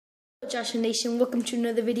Josh Nation, welcome to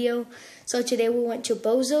another video. So today we went to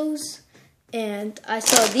Bozo's and I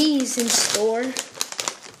saw these in store,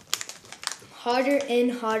 Harder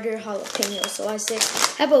and Harder jalapeno. So I said,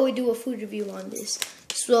 how about we do a food review on this?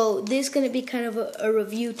 So this is going to be kind of a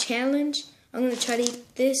review challenge. I'm going to try to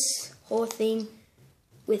eat this whole thing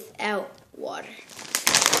without water.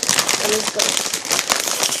 So let's go.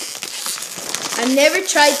 I've never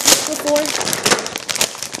tried this before.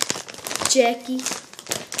 Jackie.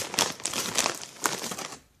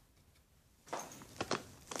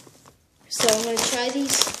 So I'm going to try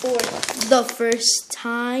these for the first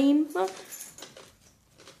time.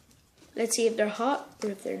 Let's see if they're hot or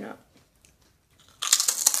if they're not.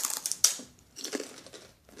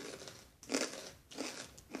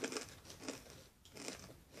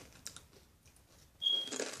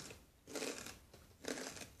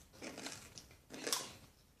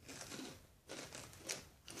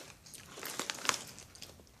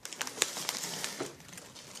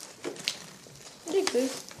 They're good.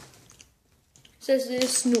 It says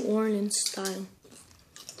this New Orleans style.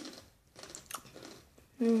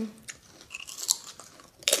 The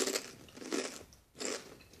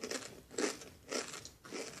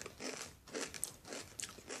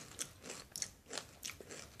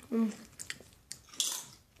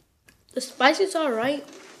spice is alright.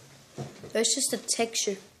 It's just the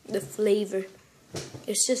texture, the flavor.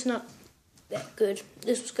 It's just not that good.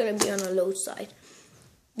 This was gonna be on the low side.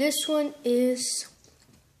 This one is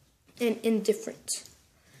an indifferent.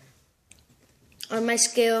 On my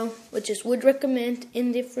scale, which is would recommend,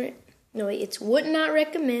 indifferent. No, wait, it's would not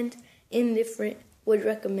recommend, indifferent, would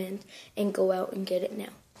recommend, and go out and get it now.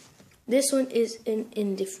 This one is an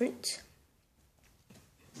indifferent.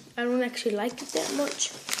 I don't actually like it that much.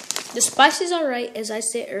 The spice is alright, as I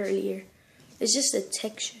said earlier. It's just the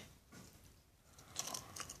texture.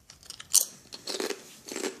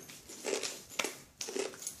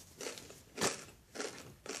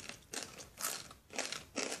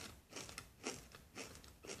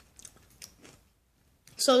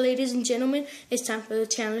 So ladies and gentlemen, it's time for the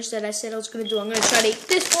challenge that I said I was going to do. I'm going to try to eat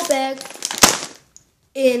this whole bag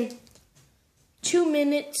in 2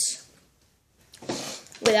 minutes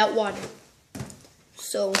without water.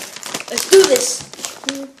 So let's do this.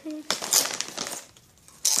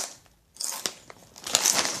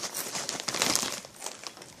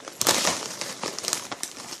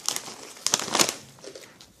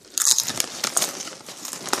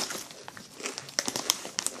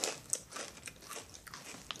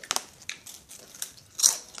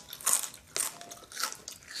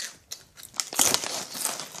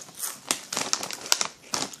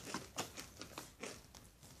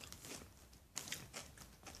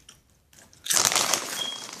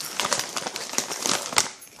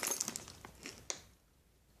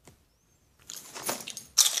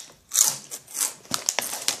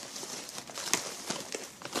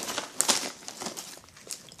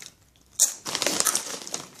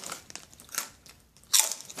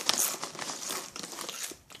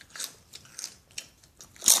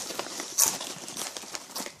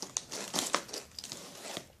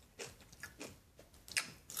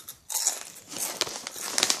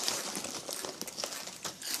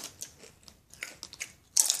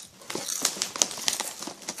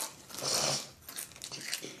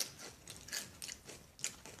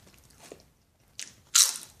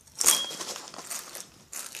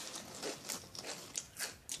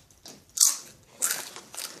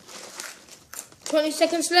 "20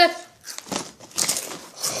 seconds left."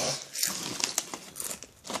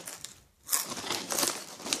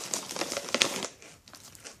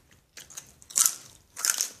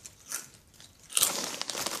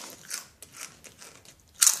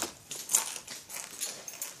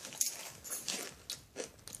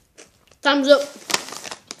 Time's up.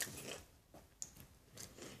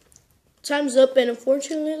 Time's up, and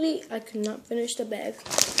unfortunately, I could not finish the bag.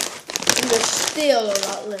 And there's still a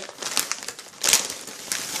lot left.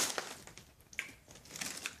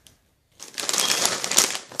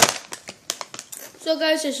 So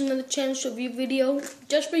guys, there's another challenge review video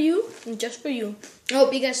just for you and just for you. I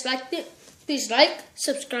hope you guys liked it. Please like,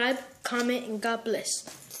 subscribe, comment, and God bless.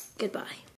 Goodbye.